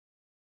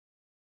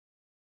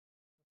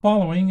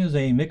Following is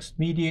a mixed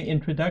media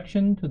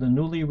introduction to the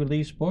newly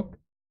released book,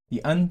 The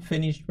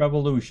Unfinished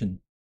Revolution,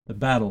 The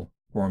Battle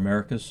for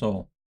America's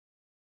Soul.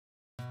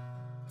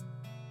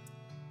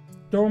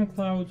 Storm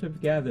clouds have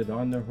gathered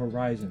on the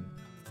horizon.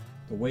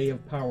 The way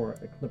of power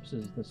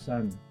eclipses the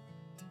sun.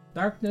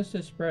 Darkness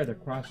has spread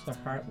across the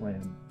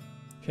heartland,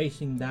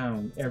 chasing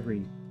down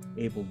every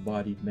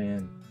able-bodied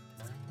man.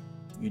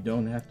 You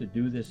don't have to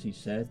do this, he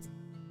said,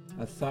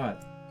 a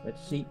thought that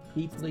seeped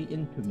deeply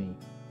into me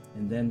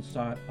and then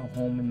sought a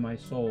home in my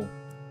soul,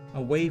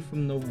 away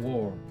from the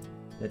war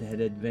that had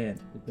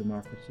advanced at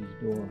democracy's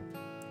door.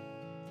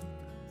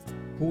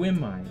 Who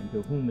am I, and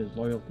to whom is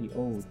loyalty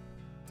owed?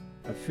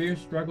 A fierce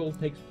struggle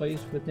takes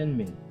place within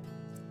me.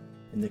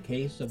 In the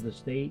case of the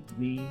state,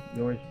 we,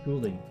 yours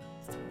truly,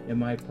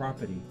 am I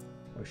property,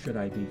 or should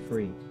I be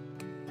free?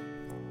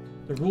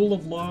 The rule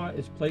of law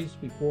is placed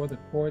before the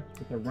courts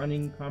with a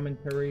running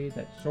commentary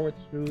that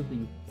sorts through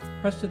the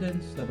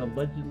precedents that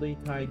allegedly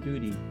tie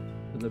duty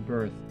to the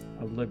birth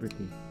of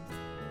liberty.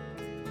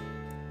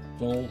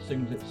 Soul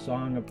sings its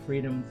song of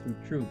freedom through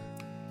truth.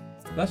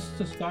 Thus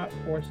the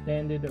sought-for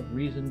standard of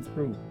reasoned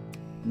proof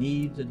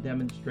needs a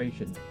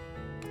demonstration,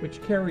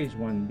 which carries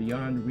one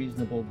beyond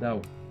reasonable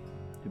doubt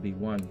to be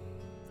won.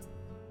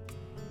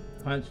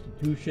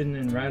 Constitution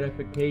and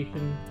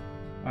ratification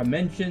are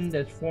mentioned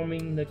as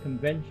forming the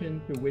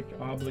convention through which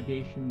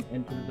obligation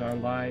enters our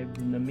lives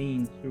and the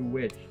means through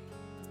which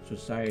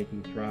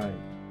society thrives.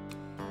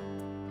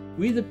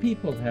 We the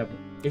people have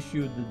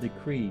issued the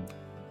decree,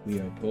 we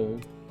are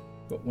told,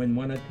 but when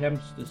one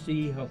attempts to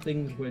see how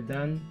things were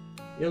done,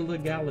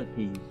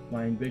 illegalities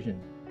blind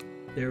vision.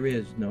 There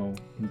is no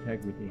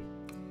integrity.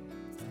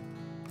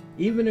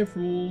 Even if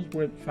rules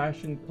weren't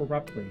fashioned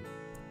corruptly,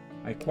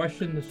 I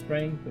question the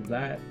strength of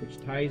that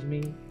which ties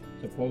me,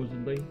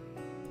 supposedly,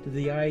 to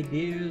the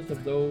ideas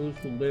of those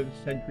who lived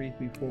centuries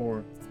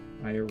before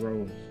I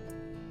arose.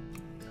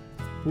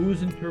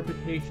 Whose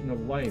interpretation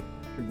of life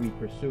should we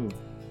pursue?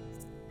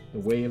 The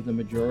way of the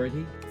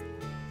majority?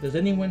 Does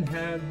anyone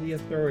have the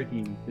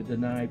authority to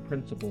deny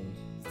principles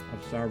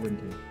of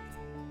sovereignty?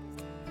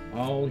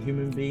 All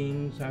human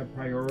beings have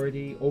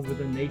priority over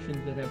the nations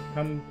that have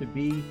come to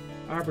be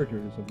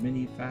arbiters of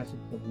many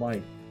facets of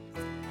life,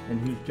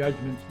 and whose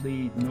judgments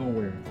lead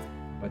nowhere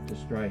but to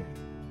strife.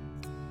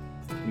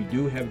 We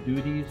do have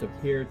duties of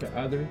care to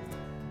others,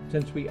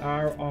 since we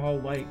are all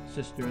like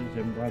sisters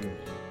and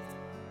brothers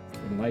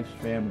in life's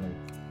family.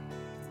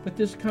 But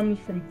this comes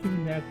from two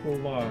natural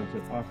laws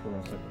that offer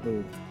us a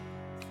clue.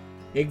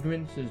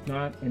 Ignorance is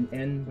not an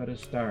end but a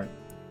start.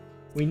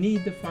 We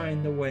need to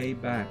find the way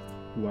back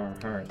to our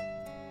heart.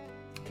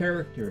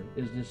 Character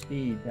is the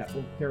steed that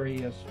will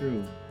carry us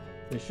through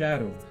the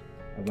shadows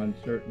of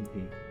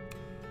uncertainty.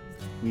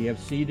 We have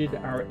ceded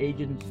our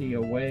agency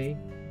away,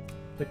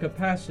 the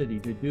capacity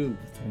to do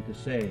and to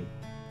say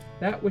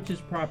that which is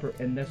proper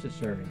and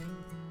necessary,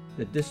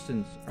 to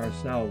distance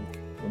ourselves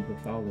from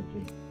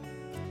pathology.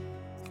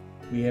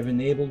 We have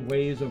enabled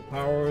ways of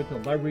power to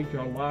leverage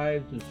our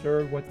lives to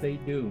serve what they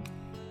do,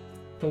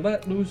 to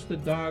let loose the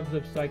dogs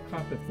of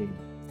psychopathy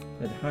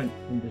that hunt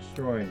and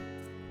destroy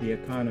the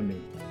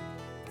economy.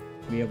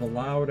 We have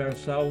allowed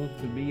ourselves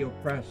to be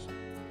oppressed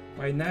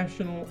by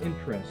national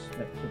interests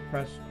that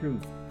suppress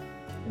truth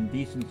and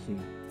decency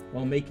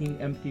while making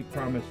empty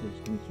promises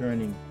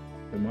concerning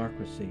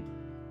democracy.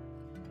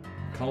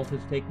 The cult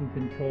has taken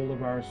control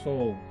of our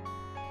souls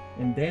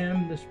and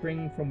dammed the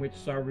spring from which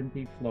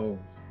sovereignty flows.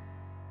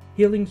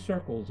 Healing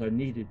circles are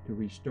needed to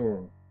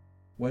restore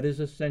what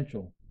is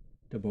essential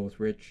to both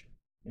rich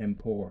and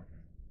poor.